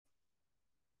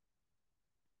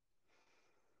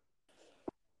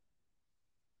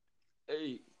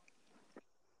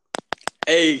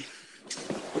Hey,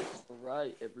 All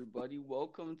right, everybody.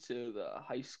 Welcome to the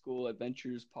High School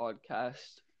Adventures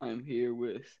podcast. I'm here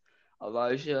with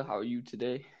Elijah. How are you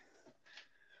today?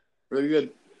 really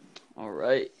good. All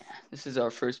right. This is our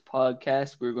first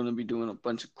podcast. We're going to be doing a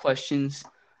bunch of questions,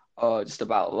 just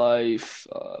about life,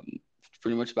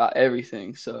 pretty much about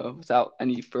everything. So, without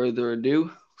any further ado,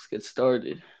 let's get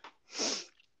started.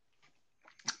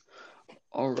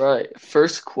 All right.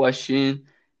 First question.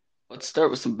 Let's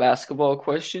start with some basketball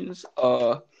questions.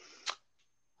 Who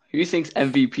do you think's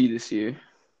MVP this year?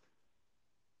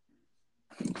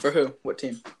 For who? What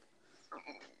team?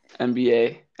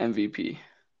 NBA MVP.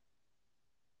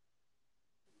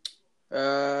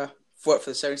 What,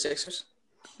 for the 76ers?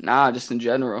 Nah, just in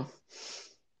general.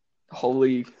 The whole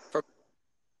league.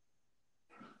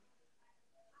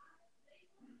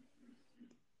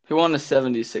 Who won the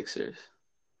 76ers?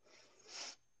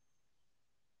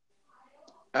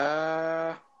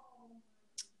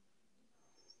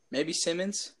 Maybe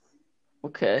Simmons.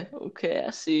 Okay,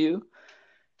 I see you.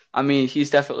 I mean, he's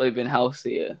definitely been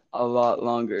healthy a lot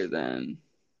longer than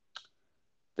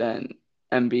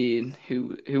Embiid,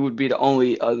 who would be the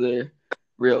only other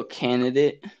real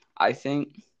candidate, I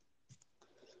think.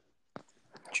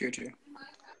 True.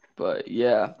 But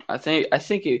yeah, I think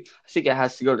it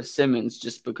has to go to Simmons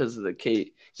just because of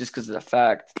the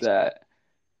fact that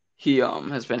he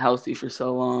has been healthy for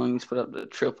so long. He's put up the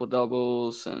triple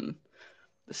doubles and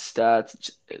the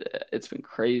stats. It's been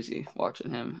crazy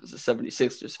watching him as a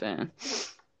 76ers fan.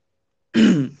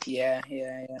 Yeah.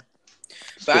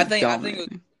 It's But I been think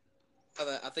dominating.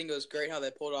 it was great how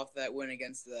they pulled off that win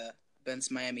against the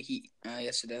Ben's Miami Heat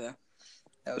yesterday. Though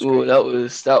that was Ooh,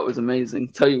 great. that was amazing.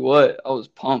 Tell you what, I was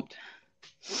pumped.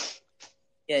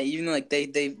 Yeah, even like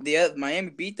they Miami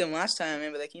beat them last time. I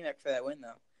remember they came back for that win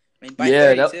though. I mean, by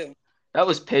Yeah, 30 too. that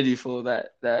was pitiful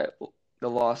that the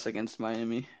loss against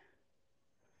Miami.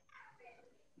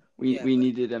 We Yeah, we but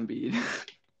needed Embiid.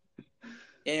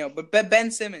 but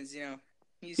Ben Simmons, He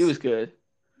he's was good.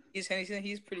 he's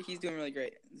he's doing really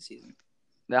great this season.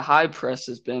 The high press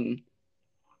has been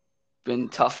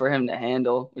tough for him to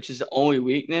handle, which is the only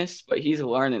weakness. But he's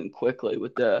learning quickly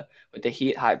with the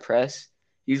Heat high press.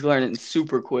 He's learning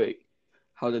super quick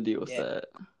how to deal with Yeah, that.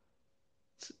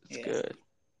 It's yeah. good.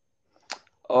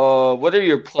 What are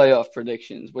your playoff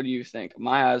predictions? What do you think?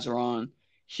 My eyes are on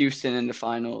Houston in the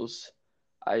finals.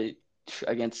 I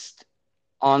against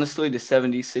honestly the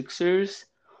 76ers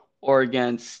or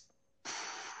against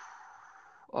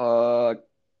uh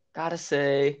gotta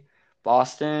say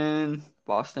Boston.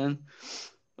 Boston.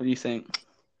 What do you think?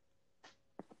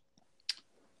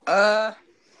 I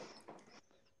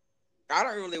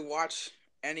don't really watch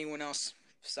anyone else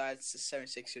besides the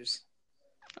 76ers.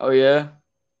 Oh yeah.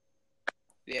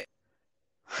 Yeah.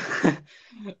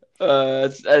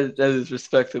 That is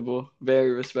respectable.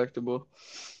 Very respectable.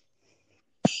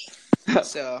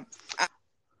 So,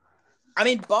 I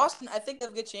mean, Boston, I think they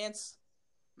have a good chance.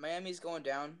 Miami's going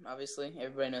down, obviously.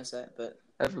 Everybody knows that, but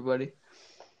Everybody.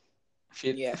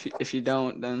 yeah. If you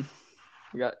don't, then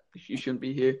you shouldn't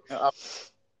be here.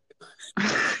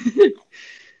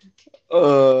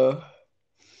 uh,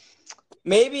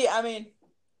 Maybe, I mean,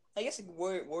 I guess the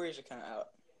Warriors are kind of out.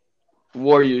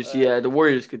 Warriors, yeah, the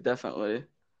Warriors could definitely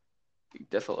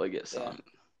get some. Yeah.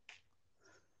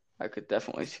 I could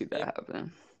definitely see that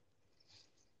happening.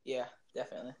 Yeah,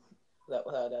 definitely.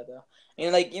 Without that, though.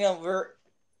 And, we're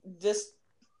just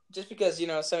because,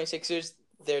 76ers,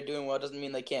 they're doing well doesn't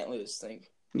mean they can't lose.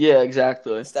 Yeah,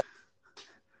 exactly.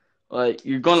 Like,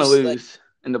 you're going to lose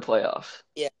in the playoffs.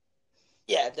 Yeah.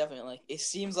 Yeah, definitely. It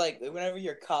seems like whenever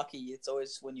you're cocky, it's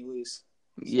always when you lose.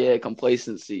 So. Yeah,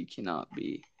 complacency cannot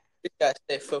be. You gotta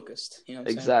stay focused. You know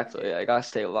what I'm Exactly. saying? I gotta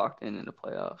stay locked in the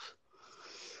playoffs.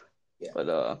 Yeah.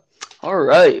 But all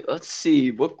right. Let's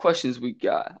see what questions we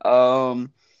got.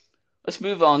 Let's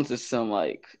move on to some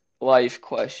like life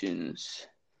questions.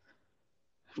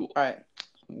 All right.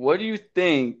 What do you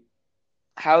think?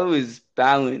 How is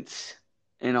balance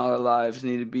in our lives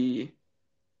need to be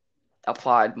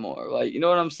applied more? Like, you know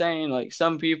what I'm saying? Like,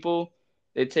 some people,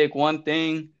 they take one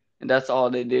thing and that's all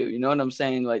they do. You know what I'm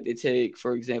saying? Like, they take,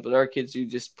 for example, there are kids who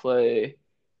just play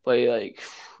like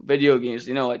video games,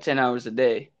 like 10 hours a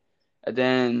day, and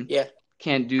then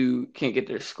can't get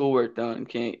their schoolwork done,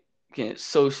 can't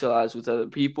socialize with other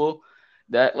people.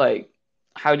 That, like,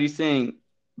 how do you think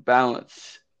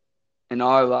balance in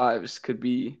our lives could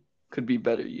be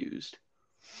better used?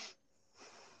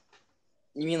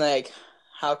 You mean like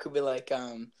how could we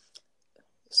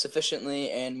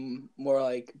sufficiently and more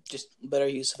like just better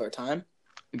use of our time?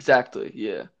 Exactly,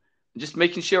 yeah. Just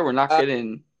making sure we're not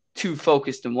getting too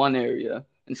focused in one area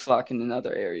and slacking in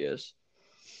other areas.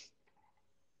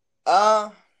 Uh,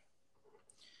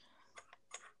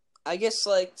 I guess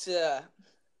like to.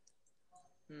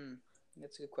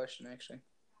 That's a good question actually.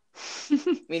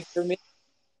 I mean,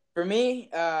 for me,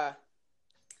 I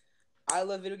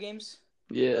love video games,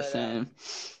 Yeah, but same.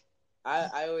 I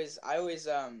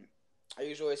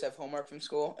usually always have homework from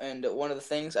school, and one of the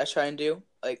things I try and do,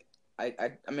 like, I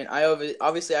mean,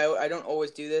 obviously I don't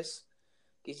always do this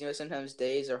because sometimes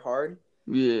days are hard,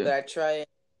 Yeah, but I try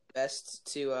best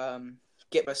to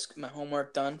get my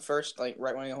homework done first, like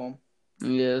right when I go home,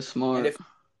 yeah, and smart. if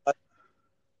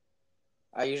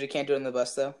I usually can't do it in the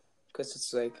bus though, because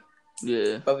it's like,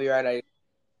 Yeah, probably right, I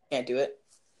can't do it.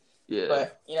 yeah.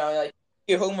 But like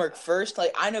your homework first.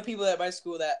 Like I know people at my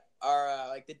school that are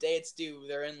like the day it's due,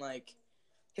 they're in like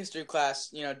history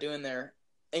class, doing their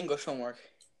English homework.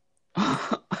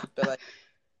 But like,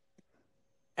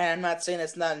 and I'm not saying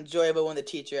it's not enjoyable when the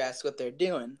teacher asks what they're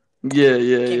doing. Yeah,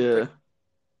 yeah, Can't be yeah. pretty.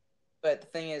 But the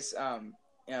thing is,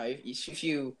 if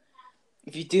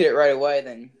you do it right away,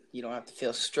 then you don't have to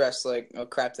feel stressed. Like, oh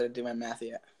crap, did I do my math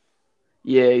yet?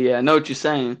 Yeah, yeah. I know what you're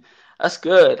saying. That's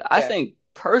good. I Yeah, think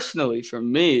personally for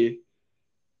me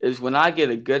is when I get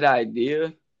a good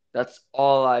idea, that's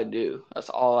all I do. That's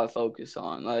all I focus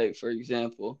on. Like for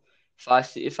example,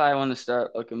 if I want to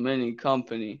start like a mini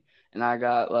company and I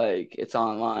got like it's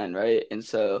online, right? And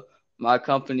so my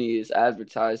company is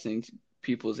advertising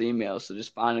people's emails, so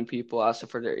just finding people asking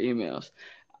for their emails.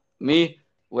 Me,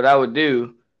 what I would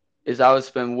do is I would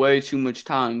spend way too much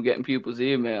time getting people's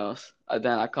emails.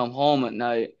 Then I come home at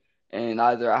night and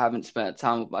either I haven't spent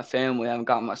time with my family, haven't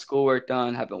gotten my schoolwork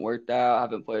done, haven't worked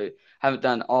out, haven't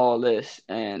done all this,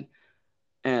 and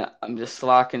I'm just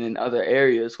slacking in other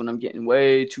areas when I'm getting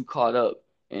way too caught up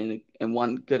in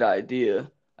one good idea.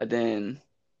 And then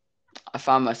I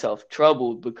find myself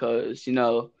troubled because,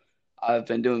 I've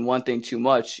been doing one thing too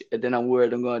much and then I'm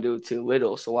worried I'm going to do it too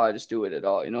little. So why just do it at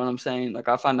all? You know what I'm saying? Like,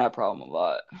 I find that problem a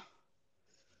lot.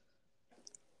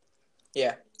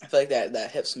 yeah. I feel like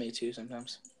that hits me too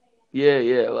sometimes. Yeah,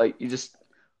 yeah. Like,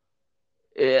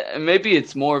 maybe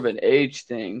it's more of an age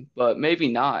thing, but maybe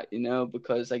not,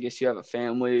 because I guess you have a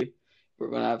family. We're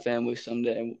going to have family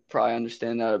someday and we'll probably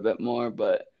understand that a bit more.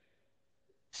 But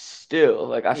still,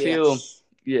 like, I Yeah, feel,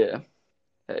 yeah,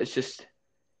 it's just,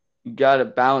 you gotta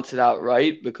balance it out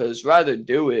right because rather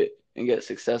do it and get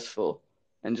successful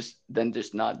and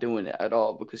just not doing it at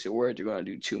all because you're worried you're gonna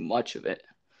do too much of it.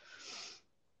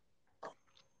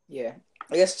 yeah.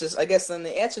 I guess then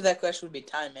the answer to that question would be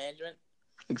time management.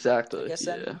 I Exactly. guess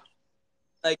then. Yeah.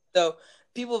 Like so,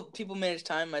 people manage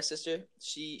time. My sister,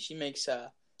 she makes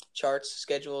charts,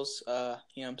 schedules. You know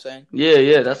what I'm saying? Yeah,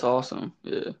 yeah, that's awesome.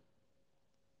 Yeah.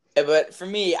 But for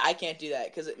me, I can't do that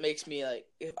because it makes me like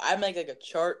if I make like a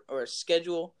chart or a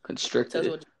schedule, tells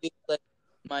me Constricted. what to do, like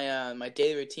my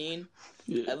daily routine.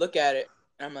 Yeah. I look at it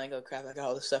and I'm like, oh crap, I got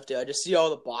all this stuff to do. I just see all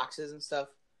the boxes and stuff,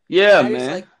 Yeah, and I just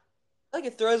man. like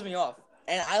it throws me off.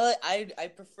 And I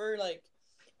prefer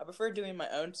I prefer doing my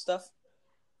own stuff.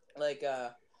 Like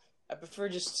I prefer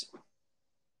just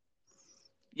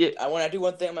Yeah. when I do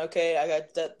one thing, I'm like, okay. I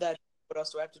got that. What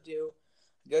else do I have to do?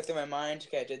 Go through my mind.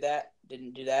 Okay, I did that.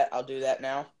 Didn't do that. I'll do that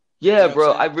now. You Yeah, know what I'm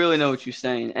bro, I saying? really know what you're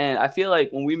saying. And I feel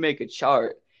like when we make a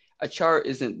chart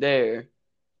isn't there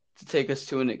to take us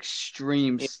to an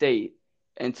extreme Yeah. state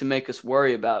and to make us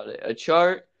worry about it. A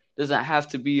chart doesn't have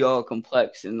to be all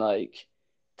complex and like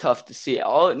tough to see.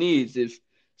 All it needs is,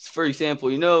 for example,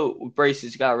 with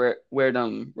braces, you got to wear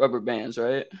them rubber bands,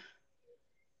 right?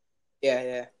 Yeah.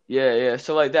 Yeah. Yeah, yeah.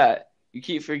 So like that, you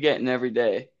keep forgetting every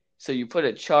day. So you put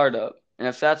a chart up, and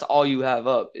if that's all you have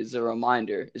up is a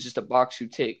reminder, it's just a box you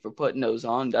tick for putting those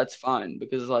on, that's fine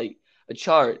because like a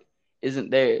chart isn't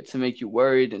there to make you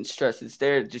worried and stressed. It's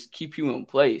there to just keep you in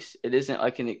place. It isn't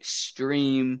like an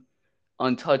extreme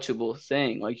untouchable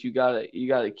thing. Like you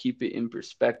gotta keep it in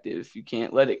perspective. You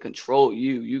can't let it control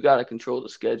you. You gotta control the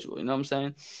schedule. You know what I'm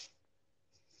saying?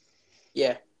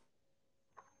 Yeah.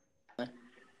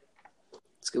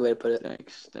 That's a good way to put it.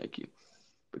 Thanks. Thank you.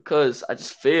 Because I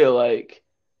just feel like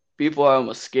people are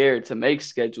almost scared to make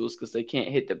schedules because they can't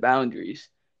hit the boundaries.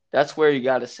 That's where you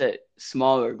got to set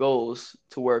smaller goals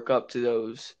to work up to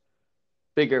those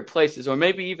bigger places, or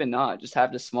maybe even not. Just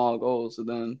have the small goals and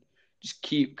then just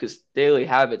keep because daily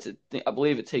habits. I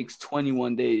believe it takes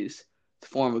 21 days to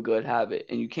form a good habit,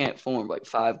 and you can't form like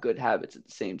five good habits at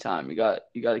the same time. You got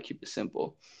to keep it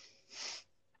simple.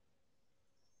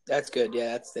 That's good.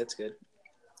 Yeah, that's good.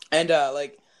 And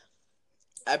like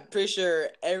I'm pretty sure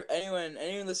anyone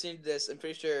listening to this, I'm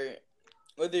pretty sure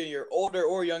whether you're older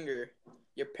or younger,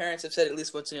 your parents have said at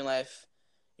least once in your life,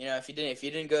 if you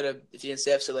didn't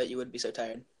stay up so late, you wouldn't be so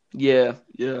tired. Yeah,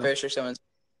 I'm yeah, very sure someone's.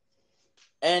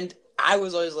 And I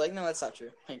was always like, no, that's not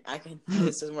true. Like,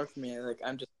 this doesn't work for me. Like,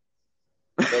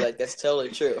 but like, that's totally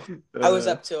true. I was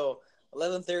up till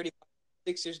 11:30,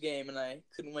 Sixers game, and I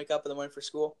couldn't wake up in the morning for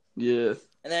school. Yeah.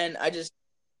 And then I'm just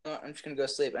gonna go to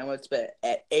sleep. And I went to bed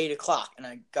at 8:00, and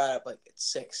I got up like at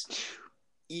 6.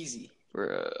 Easy.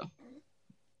 Bro.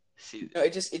 See,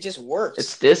 it just works.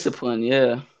 It's discipline,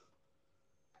 yeah.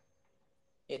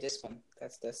 Yeah, discipline.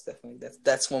 That's definitely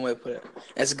that's one way to put it.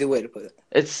 That's a good way to put it.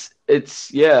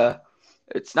 It's yeah.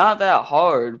 It's not that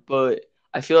hard, but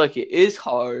I feel like it is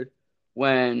hard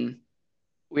when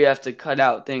we have to cut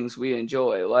out things we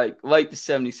enjoy, like the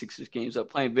 76ers games, like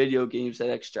playing video games that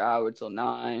extra hour till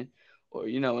 9, or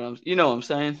you know what I'm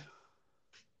saying?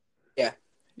 Yeah.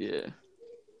 Yeah.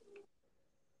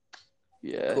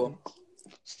 Yeah. Cool.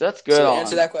 So that's good. So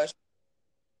answer that question.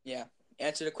 Yeah.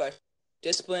 Answer the question.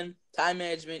 Discipline, time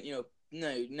management,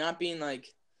 no, not being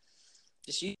like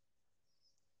just you.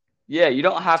 Yeah, you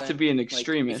don't have to be an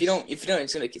extremist. Like, if you don't,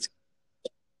 it's gonna.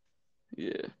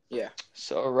 Yeah. Yeah.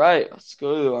 So all right, let's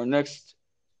go to our next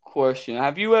question.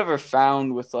 Have you ever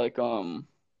found with like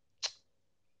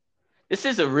this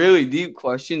is a really deep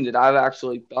question that I've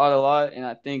actually thought a lot, and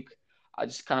I think I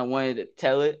just kind of wanted to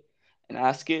tell it and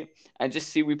ask it and just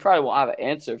see. We probably won't have an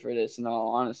answer for this in all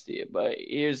honesty, but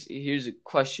here's a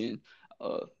question,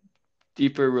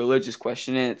 deeper religious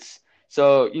question. And it's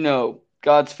so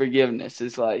God's forgiveness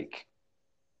is like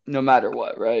no matter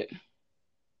what, right?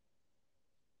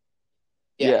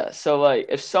 Yeah. So like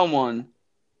if someone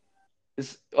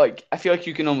is like, I feel like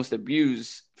you can almost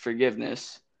abuse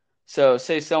forgiveness. So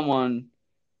say someone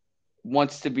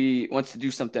wants to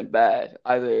do something bad,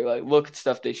 either like look at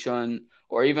stuff they shouldn't,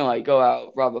 or even like go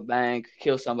out, rob a bank,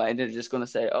 kill somebody, and they're just gonna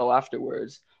say, oh,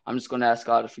 afterwards, I'm just gonna ask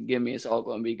God to forgive me. It's all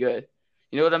gonna be good.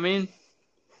 You know what I mean?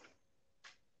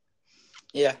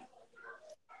 Yeah,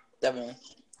 definitely.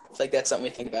 It's like that's something we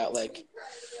think about. Like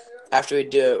after we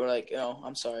do it, we're like, oh,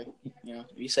 I'm sorry.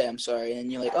 You say I'm sorry,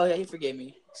 and you're like, oh yeah, you forgave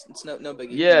me. It's no biggie.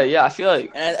 Yeah. I feel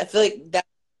like, and I feel like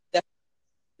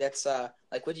that's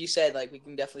like what you said. Like we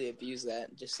can definitely abuse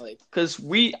that. Just like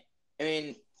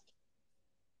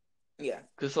yeah.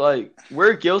 Because like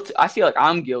we're guilty. I feel like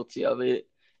I'm guilty of it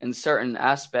in certain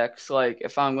aspects. Like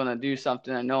if I'm gonna do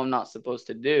something I know I'm not supposed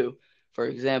to do. For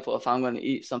example, if I'm gonna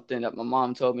eat something that my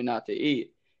mom told me not to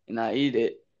eat, and I eat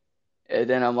it. And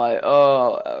then I'm like,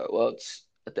 oh, well, it's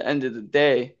at the end of the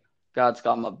day, God's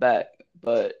got my back.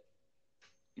 But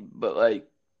like,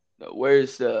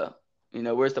 where's the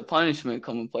punishment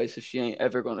coming place if she ain't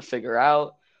ever gonna figure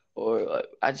out? Or like,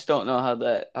 I just don't know how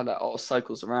that all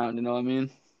cycles around. You know what I mean?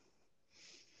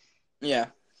 Yeah,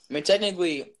 I mean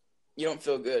technically, you don't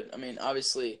feel good. I mean,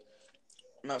 obviously,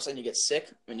 I'm not saying you get sick.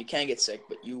 I mean, you can get sick,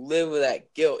 but you live with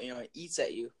that guilt. It eats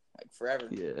at you like forever.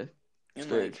 Yeah, it's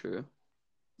very true.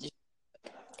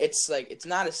 It's like it's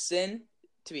not a sin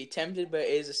to be tempted, but it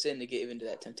is a sin to give into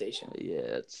that temptation. Yeah,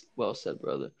 it's well said,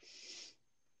 brother.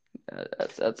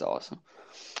 That's awesome.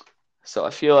 So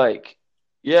I feel like,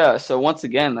 yeah. So once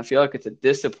again, I feel like it's a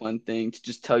discipline thing to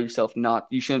just tell yourself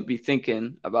you shouldn't be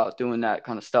thinking about doing that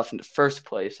kind of stuff in the first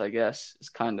place. I guess it's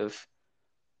kind of,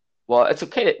 well, it's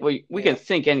okay. We can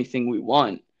think anything we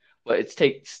want, but it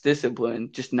takes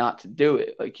discipline just not to do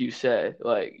it. Like you said,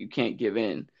 like you can't give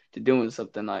in to doing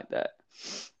something like that.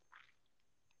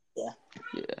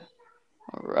 Yeah.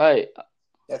 All right.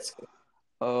 That's good.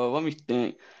 Let me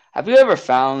think. Have you ever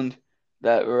found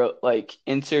that like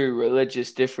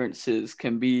inter-religious differences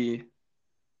can be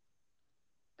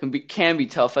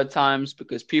tough at times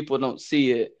because people don't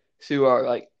see it through our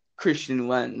like Christian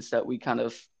lens that we kind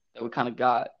of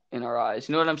got in our eyes.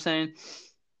 You know what I'm saying?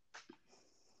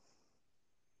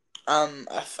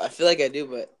 I feel like I do,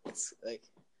 but it's like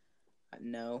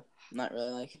no. Not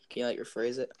really. Like, can you like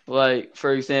rephrase it? Like,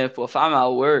 for example, if I'm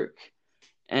at work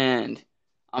and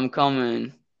I'm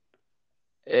coming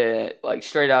like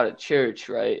straight out of church,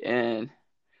 right?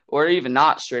 Or even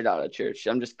not straight out of church,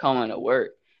 I'm just coming to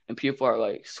work and people are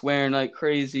like swearing like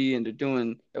crazy and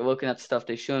they're looking at stuff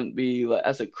they shouldn't be. Like,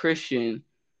 as a Christian,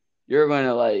 you're going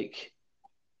to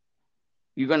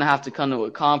have to come to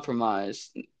a compromise,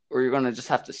 or you're going to just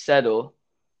have to settle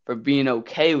for being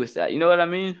okay with that. You know what I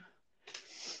mean?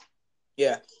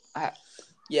 Yeah.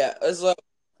 Yeah. It's like,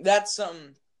 that's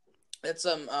something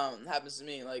happens to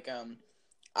me. Like,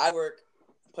 I work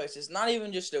places, not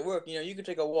even just at work. You could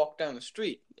take a walk down the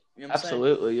street. You know what I'm saying?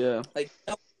 Absolutely, yeah. Like,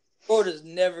 the world is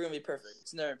never going to be perfect.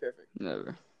 It's never perfect.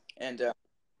 Never. And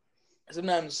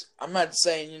sometimes, I'm not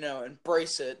saying,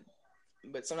 embrace it,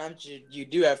 but sometimes you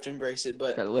do have to embrace it.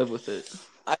 But gotta live with it.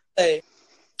 I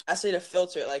say to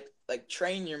filter it, like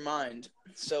train your mind.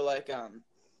 So, like,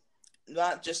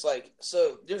 not just like,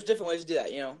 so there's different ways to do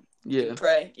that, you know. You can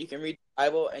pray, you can read the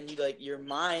Bible, and you like your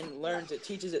mind learns, it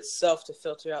teaches itself to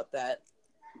filter out that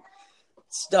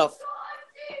stuff.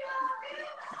 You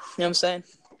know what I'm saying?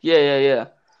 Yeah.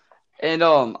 And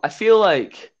I feel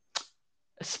like,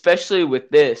 especially with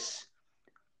this,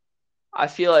 I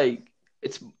feel like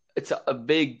it's a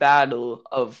big battle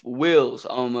of wills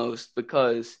almost,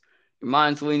 because your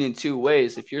mind's leaning two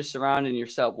ways. If you're surrounding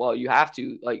yourself, well, you have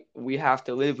to, like, we have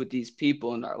to live with these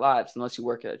people in our lives unless you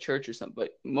work at a church or something.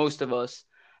 But most of us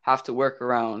have to work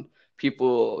around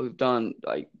people who've done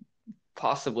like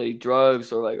possibly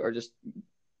drugs or like are just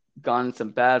gone in some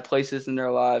bad places in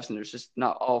their lives, and there's just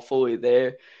not all fully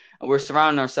there. And we're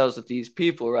surrounding ourselves with these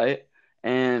people, right?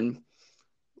 And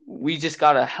we just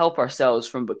got to help ourselves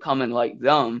from becoming like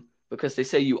them, because they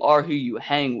say you are who you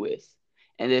hang with.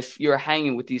 And if you're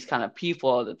hanging with these kind of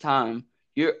people all the time,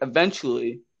 you're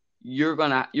eventually you're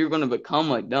gonna become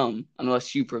like them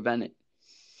unless you prevent it.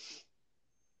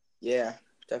 Yeah,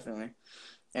 definitely.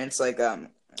 And it's like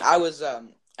I was at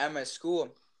my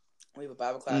school, we have a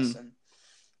Bible class, and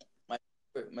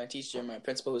my teacher, my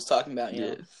principal was talking about, you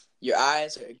know, your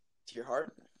eyes are to your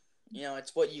heart. You know,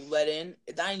 it's what you let in.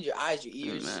 It's not in your eyes, your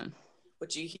ears. Amen.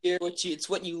 What you hear, it's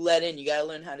what you let in. You gotta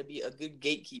learn how to be a good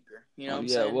gatekeeper. You know what I'm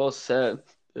saying? Well said.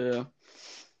 Yeah.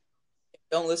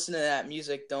 Don't listen to that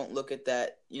music. Don't look at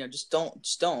that. You know, just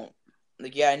don't.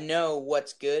 Like, yeah, I know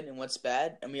what's good and what's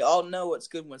bad, and we all know what's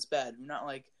good and what's bad. We're not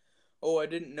like, oh, I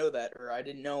didn't know that, or I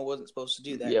didn't know I wasn't supposed to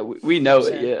do that. Yeah, we know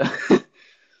it.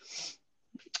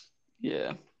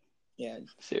 Yeah. Yeah.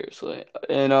 Seriously.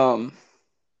 And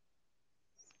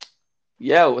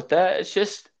yeah, with that, it's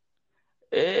just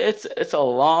it's a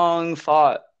long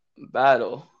fought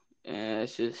battle, and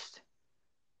it's just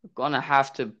gonna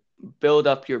have to build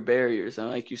up your barriers, and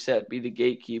like you said, be the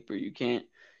gatekeeper. You can't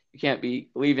be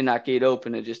leaving that gate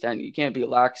open and just end. You can't be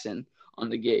laxing on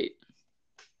the gate.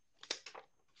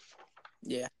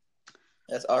 Yeah,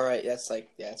 that's all right. That's like,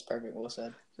 yeah, it's perfect. Well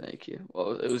said. Thank you.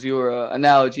 Well, it was your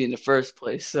analogy in the first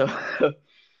place. So,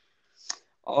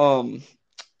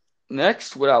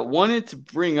 next, what I wanted to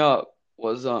bring up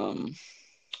was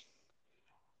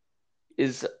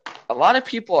is a lot of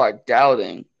people are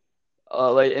doubting,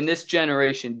 like in this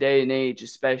generation, day and age,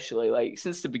 especially, like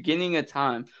since the beginning of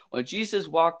time, when Jesus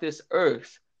walked this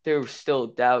earth, there were still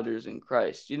doubters in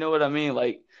Christ. You know what I mean?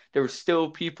 Like there were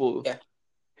still people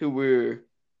who were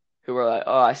like,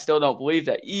 oh, I still don't believe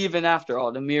that, even after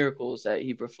all the miracles that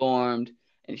he performed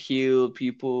and healed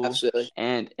people. Absolutely.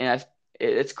 And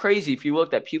it's crazy if you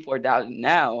look that people are doubting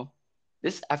now.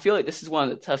 I feel like this is one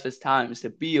of the toughest times to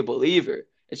be a believer.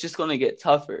 It's just going to get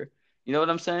tougher. You know what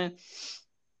I'm saying?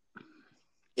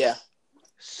 Yeah.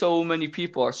 So many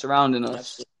people are surrounding us,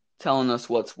 Absolutely. telling us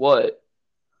what's what.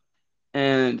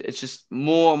 And it's just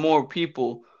more and more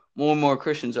people, more and more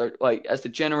Christians are like, as the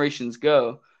generations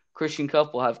go, Christian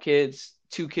couple have kids,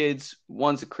 2 kids,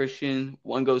 one's a Christian,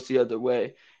 one goes the other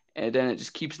way. And then it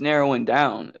just keeps narrowing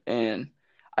down. And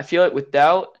I feel like with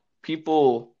doubt,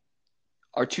 people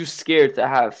are too scared to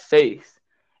have faith.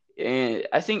 And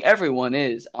I think everyone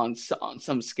is on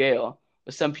some scale,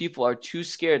 but some people are too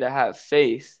scared to have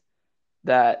faith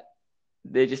that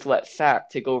they just let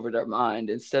fact take over their mind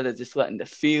instead of just letting the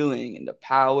feeling and the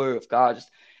power of God just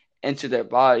enter their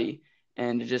body.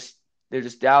 And they're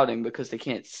just doubting because they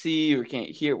can't see or can't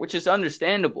hear, which is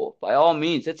understandable. By all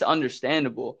means, it's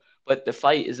understandable. But the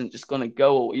fight isn't just going to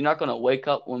go. You're not going to wake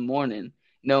up one morning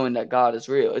knowing that God is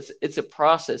real. It's a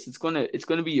process. It's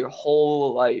gonna be your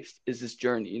whole life is this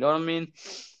journey. You know what I mean?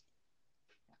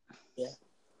 Yeah,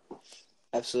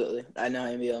 absolutely. I know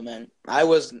how you feel, man. I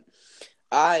was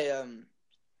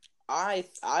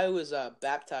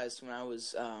baptized when I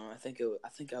was I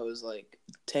think I was like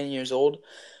 10 years old,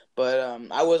 but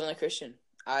I wasn't a Christian.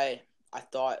 I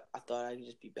thought I could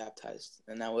just be baptized,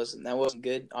 and that wasn't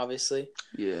good, obviously.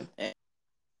 Yeah. And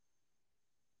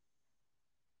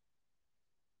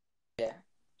yeah,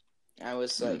 I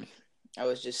was like, I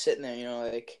was just sitting there, you know,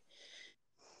 like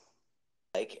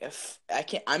if I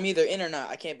can't, I'm either in or not.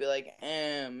 I can't be like,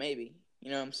 maybe. You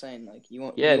know what I'm saying? Like you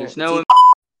won't. Yeah, there's no.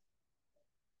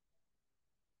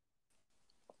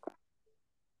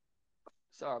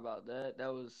 Sorry about that.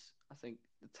 That was, I think,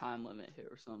 the time limit hit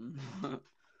or something.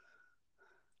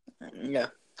 Yeah.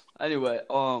 Anyway,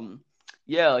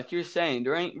 yeah, like you're saying,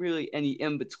 there ain't really any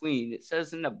in between. It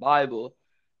says in the Bible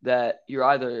that you're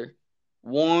either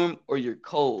warm or you're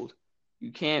cold.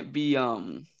 You can't be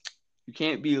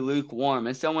lukewarm.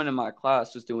 And someone in my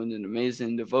class was doing an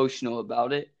amazing devotional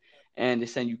about it, and they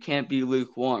said you can't be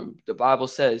lukewarm. The Bible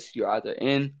says you're either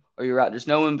in or you're out. There's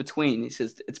no in between. He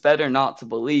says it's better not to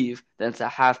believe than to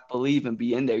half believe and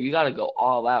be in there. You got to go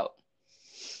all out.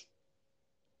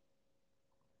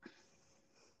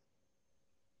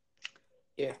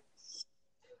 Yeah.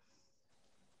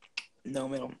 No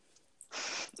middle.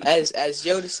 As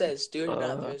Yoda says, do it or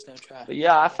not, there is no try. But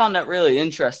yeah, I found that really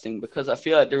interesting because I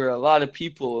feel like there are a lot of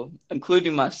people,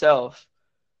 including myself,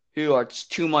 who are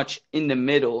just too much in the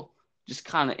middle, just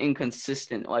kind of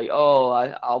inconsistent. Like, oh,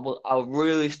 I'll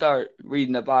really start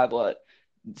reading the Bible at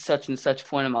such and such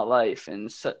point in my life,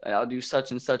 and I'll do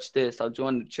such and such this. I'll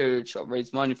join the church. I'll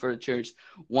raise money for the church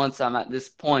once I'm at this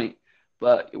point.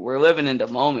 But we're living in the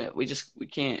moment. We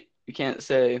can't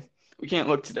say we can't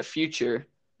look to the future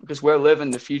because we're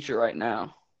living the future right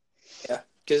now. Yeah,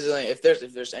 because like, if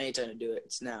there's any time to do it,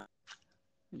 it's now.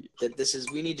 That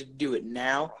we need to do it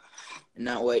now, and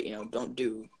not wait. Don't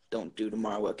do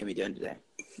tomorrow. What can be done today?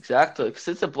 Exactly, because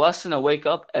it's a blessing to wake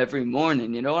up every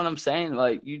morning. You know what I'm saying?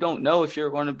 Like, you don't know if you're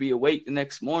going to be awake the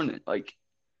next morning. Like,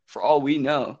 for all we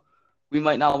know, we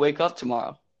might not wake up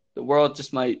tomorrow. The world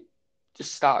just might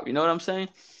just stop. You know what I'm saying?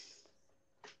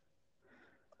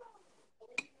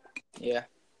 Yeah,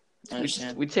 I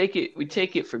understand. We take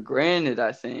it for granted,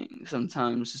 I think,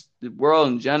 sometimes, just the world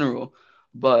in general,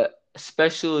 but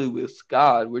especially with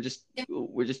God, we're just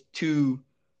too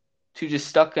just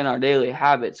stuck in our daily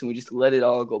habits, and we just let it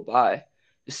all go by.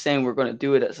 Just saying we're going to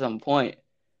do it at some point.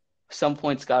 Some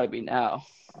point's got to be now.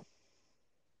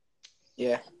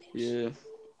 Yeah. Yeah.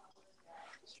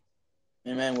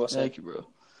 Amen. Well said. Thank you, bro.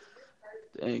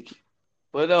 Thank you.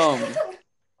 But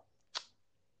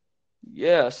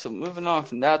yeah. So moving on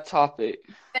from that topic,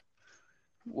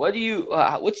 what do you?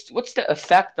 What's the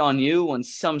effect on you when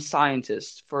some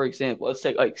scientist, for example, let's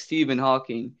take like Stephen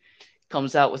Hawking,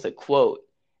 comes out with a quote,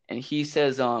 and he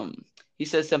says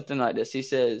something like this. He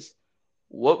says,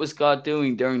 "What was God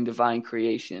doing during divine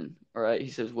creation?" All right. He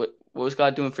says, "What was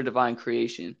God doing for divine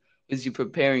creation? Was He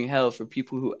preparing hell for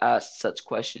people who asked such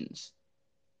questions?"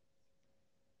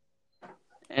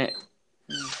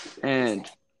 And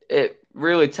it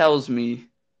really tells me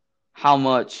how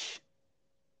much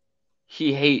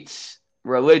he hates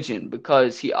religion,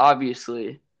 because he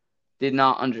obviously did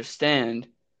not understand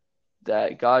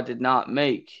that God did not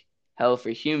make hell for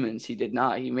humans. He did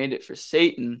not. He made it for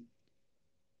Satan,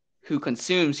 who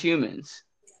consumes humans.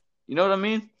 You know what I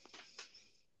mean?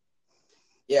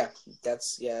 Yeah,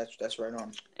 that's right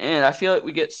on. And I feel like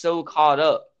we get so caught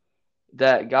up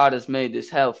that God has made this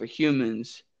hell for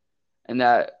humans, and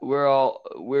that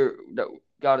that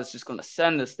God is just going to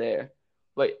send us there.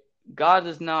 But God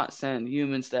does not send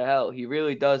humans to hell. He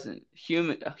really doesn't.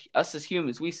 Us as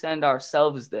humans, we send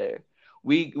ourselves there.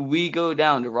 We go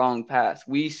down the wrong path.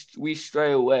 We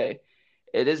stray away.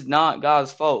 It is not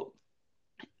God's fault.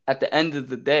 At the end of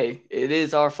the day, it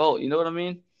is our fault. You know what I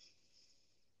mean?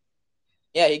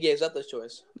 Yeah, He gives up the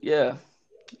choice. Yeah,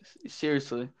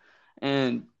 seriously.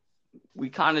 And we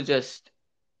kind of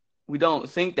we don't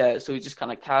think that, so we just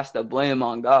kind of cast the blame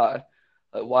on God.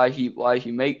 Like, why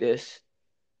he make this?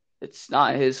 It's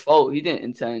not his fault. He didn't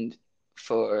intend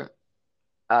for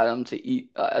Adam to eat,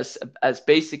 as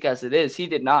basic as it is. He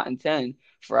did not intend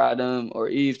for Adam or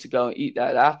Eve to go and eat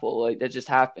that apple. Like, that just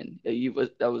happened.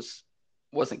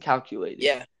 Wasn't calculated.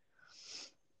 Yeah.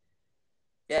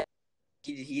 Yeah.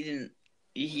 He didn't.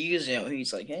 He was,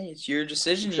 he's like, hey, it's your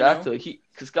decision. Exactly.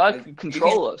 Because God can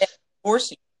control us.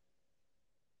 Forcing.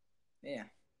 Yeah.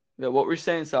 Yeah. What were you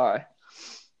saying? Sorry.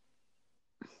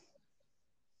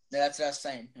 That's what I was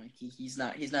saying. He's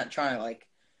not trying to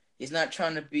he's not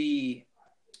trying to be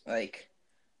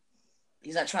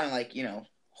he's not trying to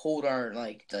hold our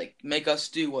make us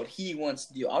do what he wants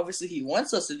to do. Obviously, he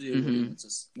wants us to do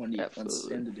what he wants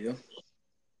him to do.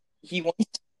 He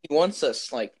wants us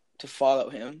to follow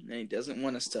him, and he doesn't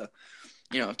want us to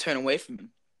turn away from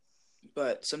him.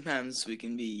 But sometimes we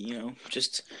can be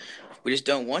we just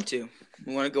don't want to.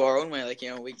 We want to go our own way.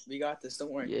 We got this.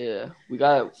 Don't worry. Yeah, we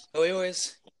got. So we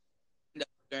always.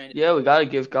 Yeah, we got to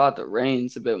give God the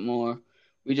reins a bit more.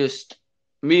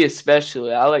 Me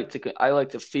especially, I like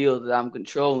to feel that I'm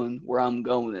controlling where I'm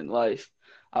going in life.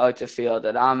 I like to feel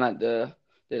that I'm at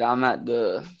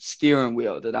the steering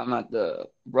wheel, that I'm at the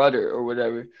rudder or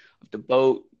whatever of the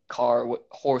boat, car,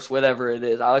 horse, whatever it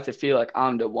is. I like to feel like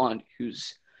I'm the one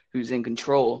who's in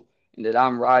control, and that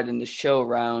I'm riding the show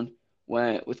around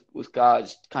with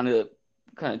God, kind of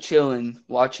chilling,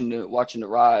 watching the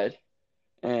ride.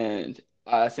 And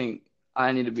I think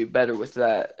I need to be better with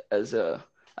that as a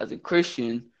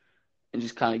Christian, and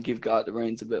just kind of give God the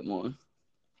reins a bit more.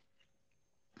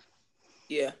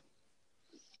 Yeah.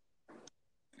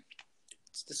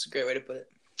 That's a great way to put it.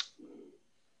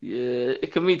 Yeah,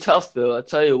 it can be tough though. I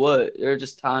tell you what, there are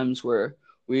just times where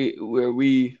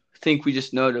we think we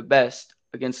just know the best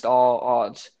against all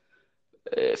odds.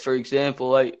 For example,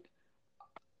 like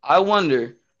I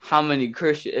wonder how many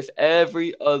Christian, if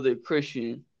every other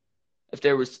Christian, if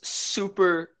there was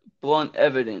super blunt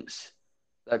evidence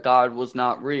that God was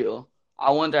not real,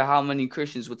 I wonder how many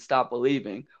Christians would stop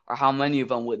believing, or how many of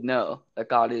them would know that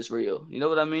God is real. You know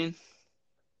what I mean?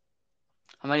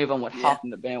 How many of them would Yeah, hop in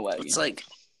the it's bandwagon? like,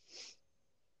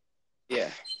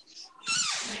 yeah,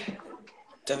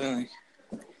 definitely.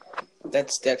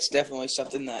 That's definitely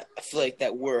something that I feel like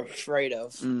that we're afraid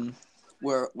of. Mm,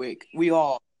 We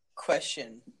all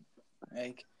question,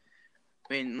 like,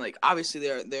 I mean, like, obviously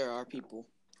there are people,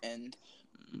 and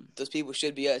those people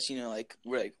should be us. Like,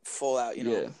 we're like full out.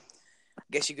 yeah. I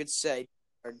guess you could say,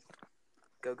 or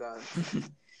go God.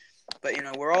 But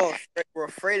we're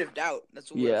afraid of doubt.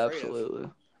 That's what we're Yeah, afraid of. absolutely.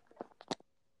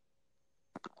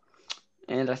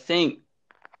 And I think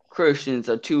Christians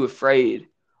are too afraid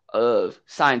of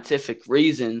scientific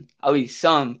reason. At least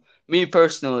some. Me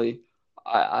personally,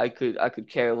 I could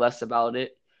care less about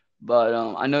it. But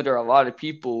I know there are a lot of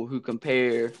people who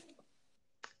compare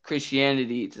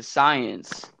Christianity to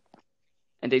science,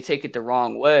 and they take it the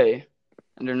wrong way,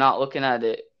 and they're not looking at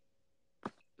it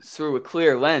through a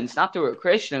clear lens, not through a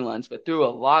Christian lens, but through a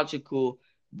logical,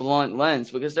 blunt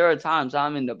lens. Because there are times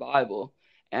I'm in the Bible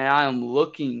and I'm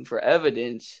looking for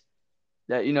evidence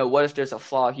that, what if there's a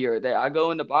flaw here or there. I go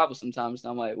in the Bible sometimes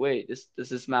and I'm like, wait, does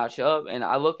this match up? And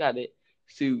I look at it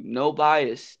through no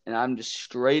bias and I'm just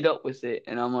straight up with it.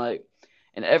 And I'm like,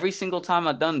 and every single time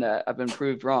I've done that, I've been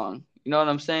proved wrong. You know what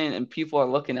I'm saying? And people are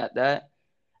looking at that,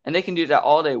 and they can do that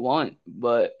all they want,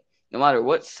 but no matter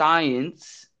what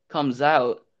science comes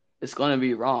out, it's going to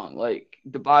be wrong. Like,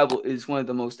 the Bible is one of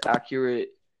the most accurate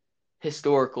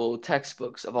historical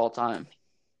textbooks of all time.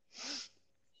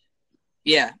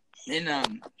 Yeah, and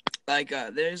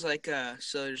there's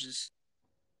so there's this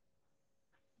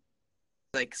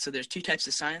so there's two types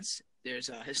of science. There's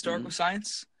historical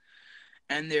science,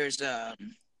 and there's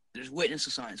witness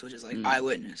science, which is like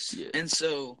eyewitness. Yeah. And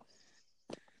so,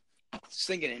 just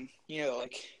thinking,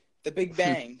 like the Big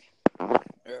Bang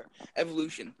or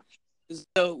evolution.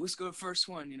 So let's go to the first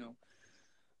one.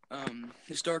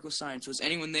 Historical science. Was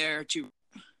anyone there to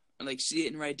see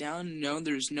it and write down? No,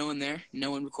 there's no one there.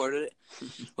 No one recorded it.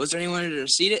 Was there anyone there to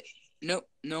see it? Nope.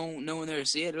 No one there to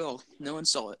see it at all. No one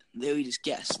saw it. They just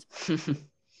guessed.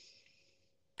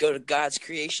 Go to God's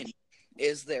creation.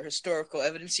 Is there historical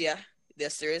evidence? Yeah.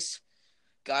 Yes, there is.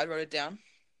 God wrote it down.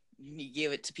 He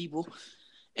gave it to people.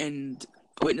 And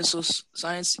witnessless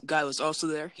science, God was also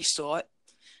there. He saw it.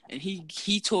 And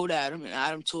he told Adam, and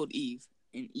Adam told Eve.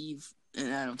 And Eve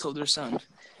and Adam told their son.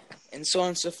 And so on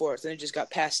and so forth. And it just got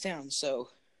passed down. So,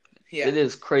 yeah. It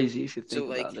is crazy if you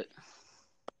think about it.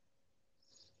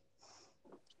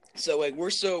 So, we're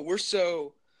so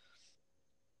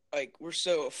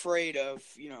afraid of,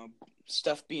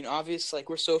 stuff being obvious. Like,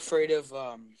 we're so afraid of,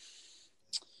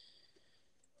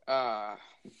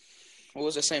 what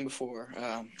was I saying before?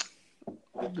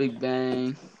 Big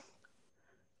Bang.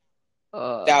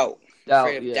 Doubt. Doubt.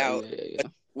 Afraid of doubt. Yeah.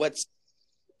 What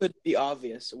could be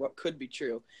obvious, what could be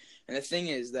true. And the thing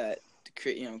is that,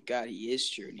 God, he is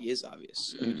true and he is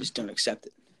obvious. And we just don't accept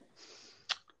it.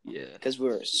 Yeah. Because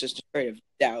we're just afraid of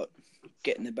doubt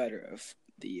getting the better of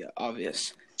the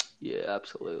obvious. Yeah,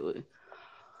 absolutely.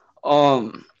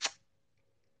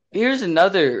 Here's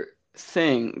another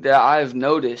thing that I've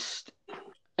noticed,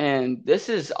 and this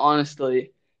is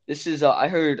honestly, I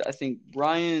heard, I think,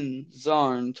 Brian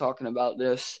Zarn talking about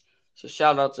this. So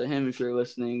shout out to him if you're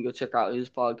listening. Go check out his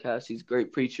podcast. He's a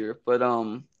great preacher. But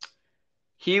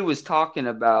he was talking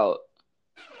about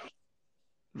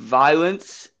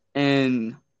violence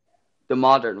in the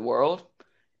modern world,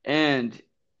 and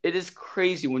it is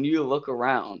crazy when you look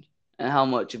around and how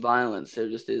much violence there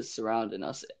just is surrounding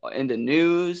us in the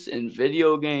news, in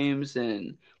video games,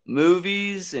 and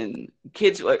movies, and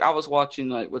kids. Like, I was watching,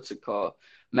 like, what's it called,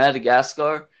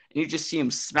 Madagascar, and you just see them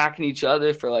smacking each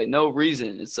other for like no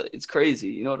reason. It's crazy.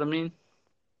 You know what I mean?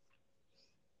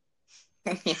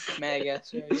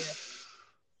 Madagascar,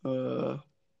 yeah.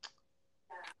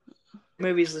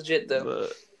 Movie's legit though.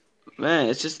 But man,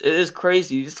 it is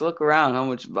crazy. You just look around how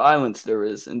much violence there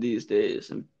is in these days,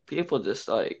 and people just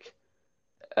like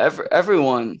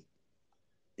everyone.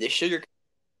 They sugar.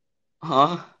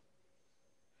 Huh?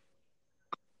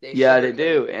 They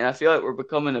do. And I feel like we're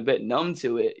becoming a bit numb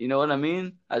to it. You know what I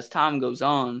mean? As time goes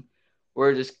on,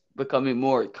 we're just becoming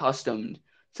more accustomed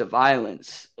to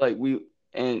violence. Like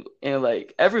and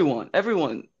like everyone,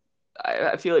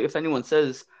 I feel like if anyone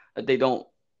says that they don't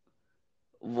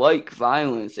like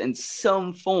violence in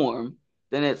some form,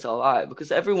 then it's a lie.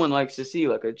 Because everyone likes to see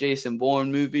like a Jason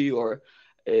Bourne movie or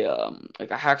a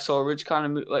like a Hacksaw Ridge kind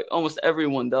of movie. Like almost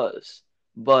everyone does,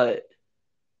 but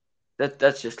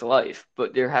that's just life.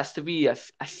 But there has to be. I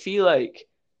feel like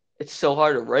it's so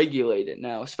hard to regulate it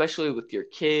now, especially with your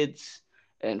kids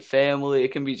and family.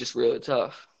 It can be just really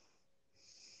tough.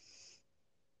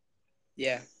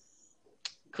 Yeah.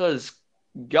 Because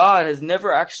God has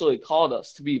never actually called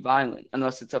us to be violent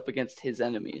unless it's up against his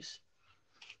enemies.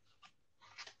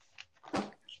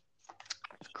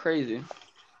 It's crazy.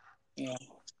 Yeah.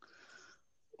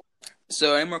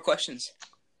 So, any more questions?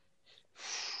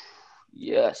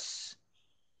 Yes.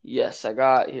 Yes, I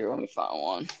got here. Let me find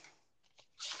one.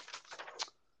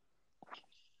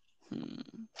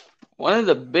 One of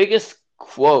the biggest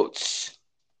quotes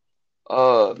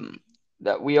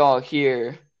that we all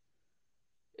hear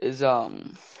is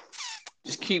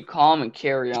just keep calm and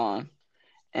carry on.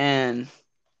 And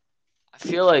I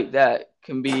feel like that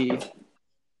can be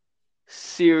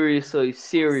seriously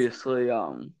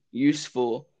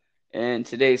useful in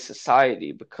today's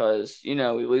society because we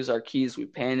lose our keys, we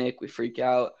panic, we freak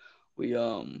out, we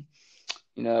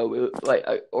we like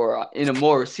or in a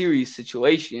more serious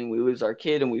situation we lose our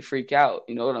kid and we freak out,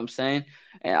 you know what I'm saying?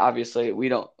 And obviously we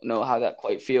don't know how that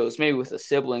quite feels, maybe with a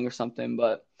sibling or something,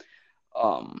 but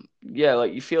yeah,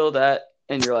 like you feel that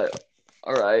and you're like,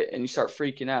 all right, and you start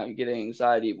freaking out, you get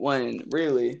anxiety when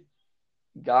really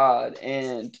God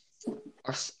and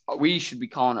we should be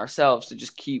calling ourselves to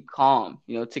just keep calm,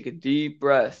 take a deep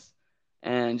breath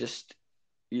and just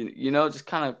just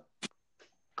kind of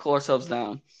cool ourselves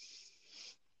down.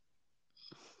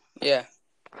 Yeah.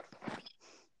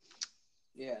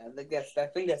 Yeah, I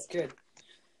think that's good.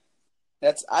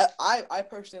 That's I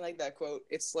personally like that quote.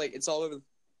 It's like it's all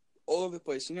over the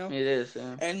place, It is,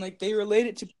 yeah. And like they relate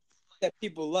it to that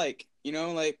people like,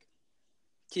 like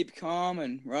keep calm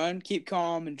and run, keep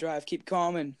calm and drive, keep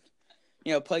calm and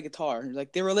play guitar.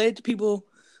 Like they relate to people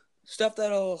stuff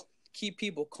that'll keep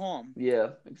people calm. Yeah,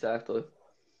 exactly.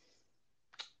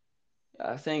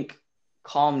 I think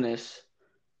calmness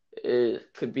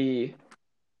could be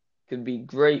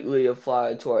greatly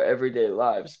applied to our everyday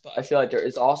lives, but I feel like there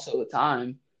is also a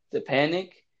time to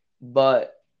panic,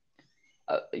 but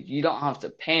you don't have to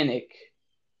panic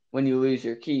when you lose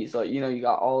your keys. Like, you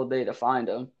got all day to find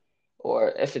them. Or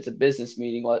if it's a business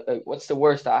meeting, what's the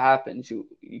worst that happens? You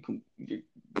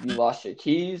lost your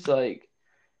keys, like,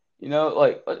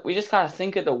 we just gotta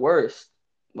think of the worst.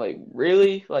 Like,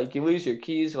 really? Like, you lose your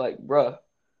keys, like, bruh,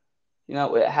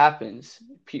 it happens.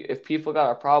 If people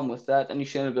got a problem with that, then you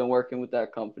shouldn't have been working with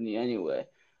that company anyway.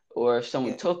 Or if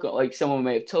someone took them, like someone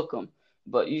may have took them,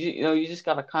 but you just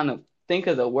gotta kind of think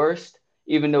of the worst,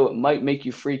 even though it might make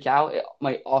you freak out. It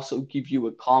might also give you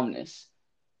a calmness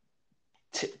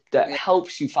that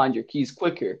helps you find your keys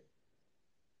quicker.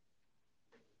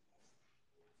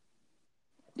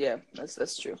 Yeah,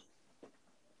 that's true.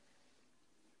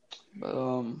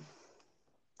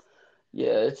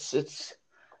 Yeah,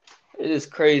 it is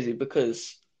crazy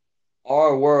because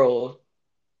our world,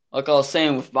 like I was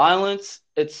saying, with violence,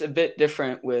 it's a bit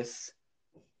different with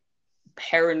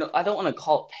paranoid. I don't want to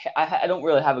call it. I don't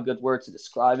really have a good word to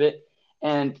describe it,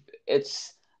 and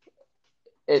it's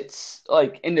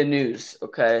like in the news.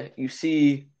 Okay, you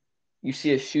see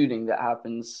a shooting that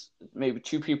happens, maybe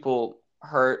two people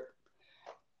hurt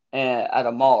at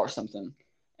a mall or something,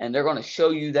 and they're going to show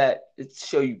you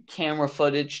camera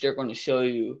footage. They're going to show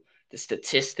you the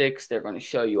statistics. They're going to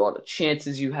show you all the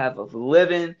chances you have of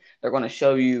living. They're going to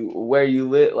show you where you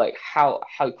live, like how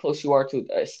close you are to an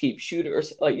escape shooter, or,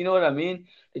 like, you know what I mean?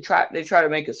 They try to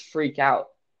make us freak out,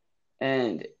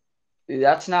 and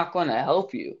that's not going to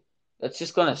help you. That's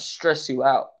just going to stress you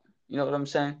out. You know what I'm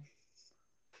saying?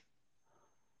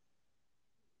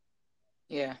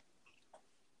 Yeah.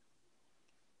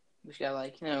 We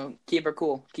should keep her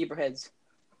cool, keep her heads.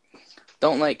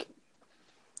 Don't Exactly.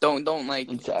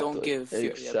 don't give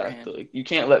fear the upper hand. Exactly. You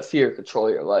can't let fear control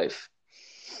your life.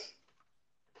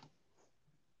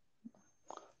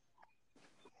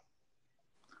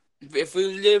 If we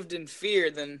lived in fear,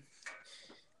 then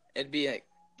it'd be like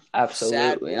absolutely.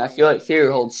 Sad, and I feel like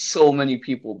fear holds so many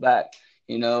people back.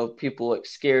 People like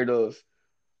scared of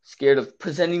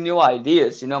presenting new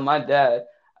ideas. My dad,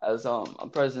 as a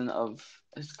president of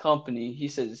his company, he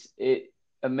says it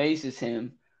amazes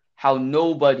him how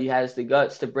nobody has the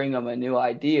guts to bring him a new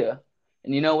idea.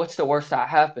 And what's the worst that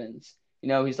happens?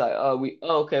 He's like,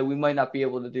 okay, we might not be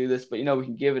able to do this, but we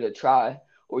can give it a try.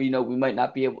 Or we might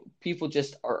not be able. People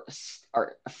just are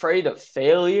afraid of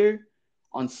failure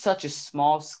on such a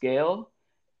small scale.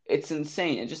 It's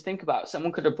insane. And just think about it.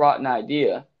 Someone could have brought an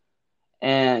idea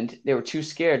and they were too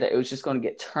scared that it was just going to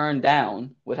get turned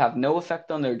down, would have no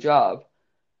effect on their job.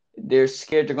 They're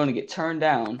scared they're going to get turned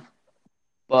down,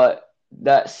 but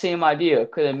that same idea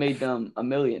could have made them a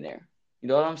millionaire. You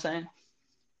know what I'm saying?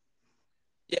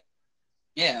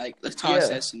 Yeah, like Thomas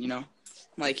Yeah, Edison,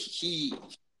 like he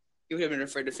would have been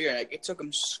afraid of fear. Like it took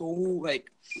him so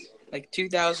like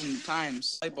 2,000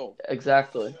 times light bulb,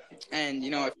 exactly. and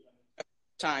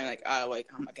time like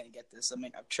I'm not gonna get this. I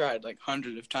mean, I've tried like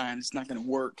hundreds of times. It's not gonna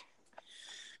work.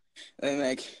 And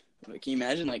like can you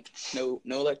imagine like no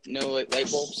like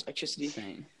light bulbs, electricity?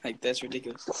 Insane. Like that's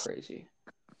ridiculous. Crazy.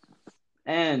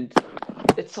 And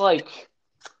it's like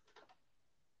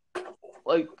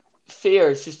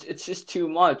fear. It's just too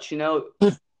much,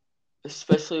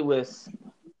 especially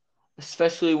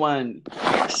when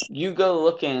you go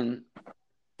looking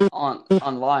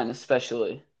online,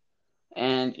 especially,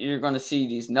 and you're gonna see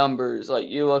these numbers. Like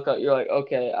you look up, you're like,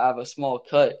 okay, I have a small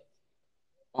cut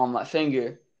on my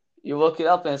finger. You look it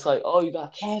up, and it's like, oh, you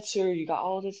got cancer, you got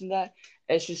all this and that.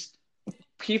 It's just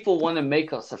people want to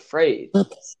make us afraid.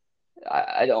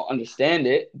 I don't understand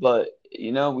it, but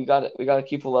we gotta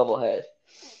keep a level head.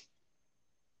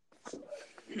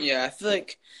 Yeah, I feel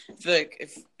like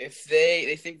if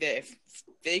they think that if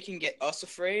they can get us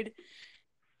afraid,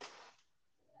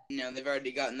 they've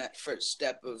already gotten that first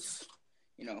step of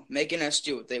making us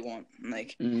do what they want.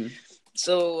 Like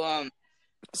so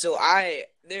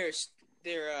this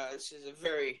is a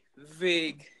very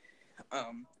vague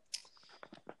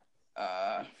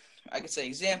I could say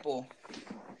example.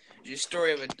 There's a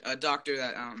story of a doctor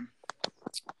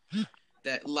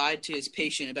that lied to his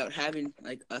patient about having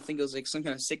like I think it was like some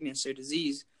kind of sickness or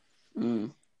disease,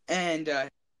 and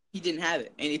he didn't have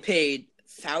it, and he paid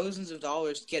thousands of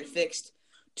dollars to get it fixed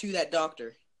to that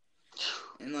doctor.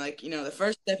 And like the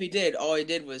first step he did, all he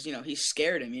did was he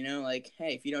scared him. Like,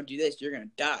 hey, if you don't do this, you're gonna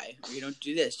die. Or you don't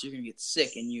do this, you're gonna get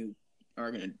sick, and you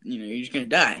are gonna you're just gonna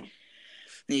die. And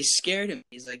he scared him.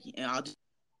 He's like, I'll do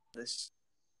this.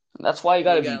 That's why you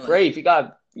gotta be brave. You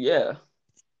gotta, yeah.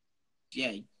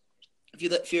 If you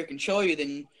let fear control you,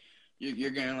 then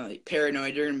you're gonna like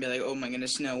paranoid. You're gonna be like, oh my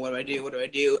goodness, no, what do I do? What do I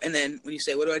do? And then when you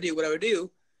say, what do I do? What do I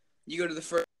do? You go to the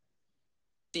first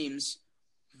seems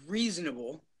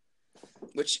reasonable,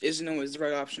 which isn't always the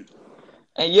right option.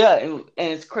 And yeah, and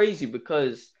it's crazy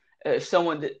because there's so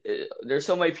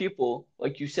many people,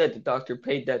 like you said, the doctor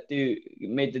made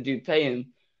the dude pay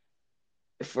him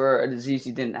for a disease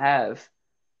he didn't have.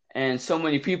 And so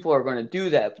many people are going to do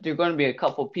that, but there are going to be a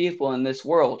couple people in this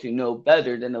world who know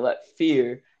better than to let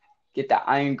fear get that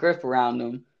iron grip around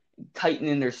them, tighten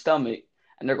in their stomach,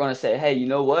 and they're going to say, hey, you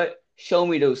know what? Show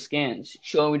me those scans.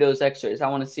 Show me those x-rays. I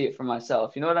want to see it for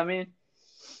myself. You know what I mean?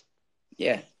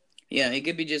 Yeah. Yeah, it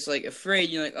could be just like afraid.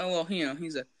 You're like, oh, well,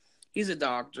 he's a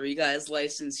doctor. He got his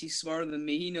license. He's smarter than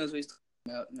me. He knows what he's talking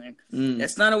about. Like,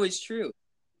 that's not always true.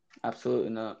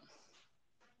 Absolutely not.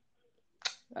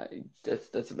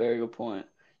 That's a very good point.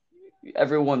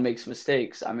 Everyone makes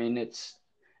mistakes. I mean, it's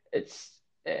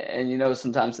and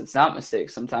sometimes it's not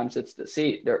mistakes. Sometimes it's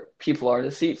deceit. People are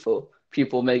deceitful.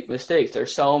 People make mistakes.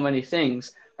 There's so many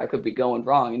things that could be going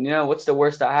wrong. And what's the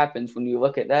worst that happens when you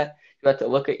look at that? You have to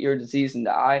look at your disease in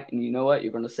the eye, and you know what?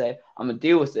 You're going to say, I'm going to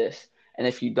deal with this. And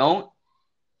if you don't,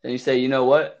 then you say, you know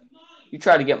what? You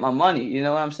try to get my money. You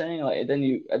know what I'm saying? Like, and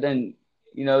then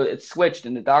it's switched,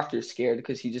 and the doctor's scared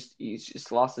because he's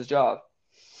just lost his job.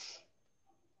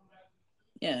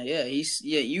 Yeah.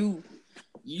 You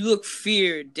look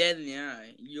fear dead in the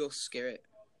eye, you'll scare it.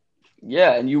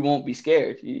 Yeah, and you won't be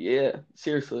scared. Yeah,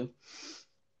 seriously.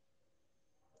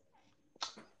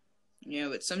 Yeah,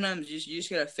 but sometimes you just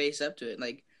gotta face up to it.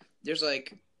 Like there's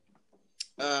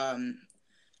even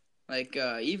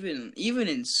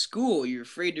in school, you're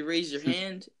afraid to raise your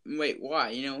hand. Wait,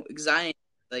 why? Anxiety.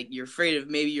 Like you're afraid of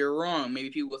maybe you're wrong. Maybe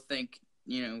people think,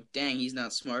 dang, he's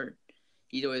not smart.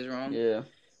 He's always wrong. Yeah.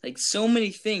 Like so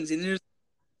many things, and there's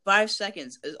 5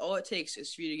 seconds is all it takes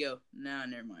is for you to go, nah,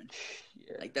 never mind.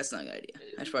 Yeah. Like that's not a good idea.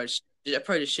 I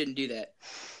probably just shouldn't do that.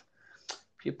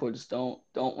 People just don't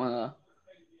want to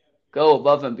go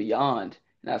above and beyond.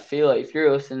 And I feel like if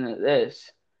you're listening to this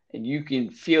and you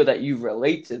can feel that you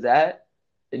relate to that,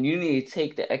 then you need to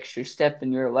take the extra step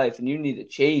in your life and you need to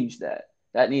change that.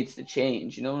 That needs to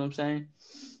change. You know what I'm saying?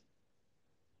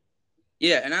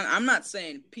 Yeah, and I'm not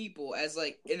saying people as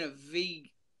like in a vague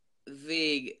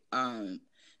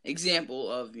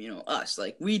example of us.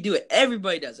 Like we do it.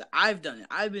 Everybody does it. I've done it.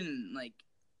 I've been like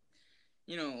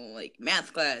like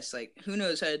math class. Like who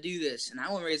knows how to do this? And I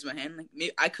won't raise my hand. Like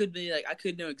maybe I could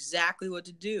know exactly what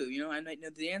to do. I might know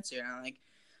the answer. And I'm like,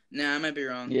 nah, I might be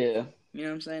wrong. Yeah. You know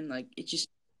what I'm saying? Like it just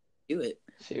do it.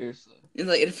 Seriously. And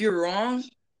like, if you're wrong,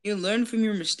 you learn from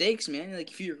your mistakes, man.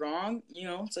 Like, if you're wrong,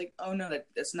 it's like, oh no,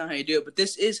 that's not how you do it. But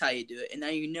this is how you do it, and now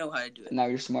you know how to do it. Now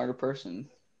you're a smarter person.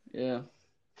 Yeah.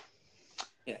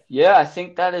 Yeah. Yeah, I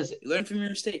think that is. You learn from your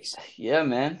mistakes. Yeah,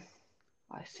 man.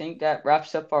 I think that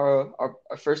wraps up our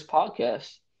first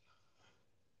podcast.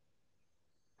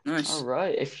 Nice. All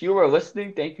right. If you are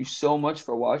listening, thank you so much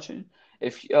for watching.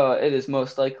 If it is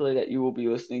most likely that you will be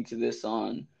listening to this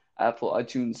on Apple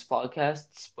iTunes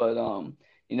podcasts,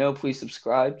 but please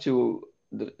subscribe to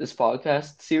this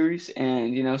podcast series,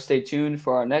 and stay tuned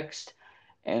for our next.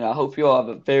 And I hope you all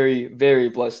have a very, very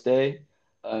blessed day,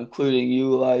 including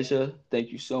you, Elijah.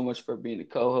 Thank you so much for being a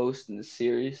co-host in this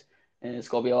series, and it's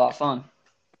gonna be a lot of fun.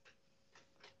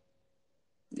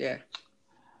 Yeah.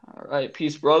 All right.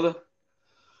 Peace, brother.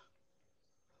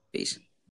 Peace.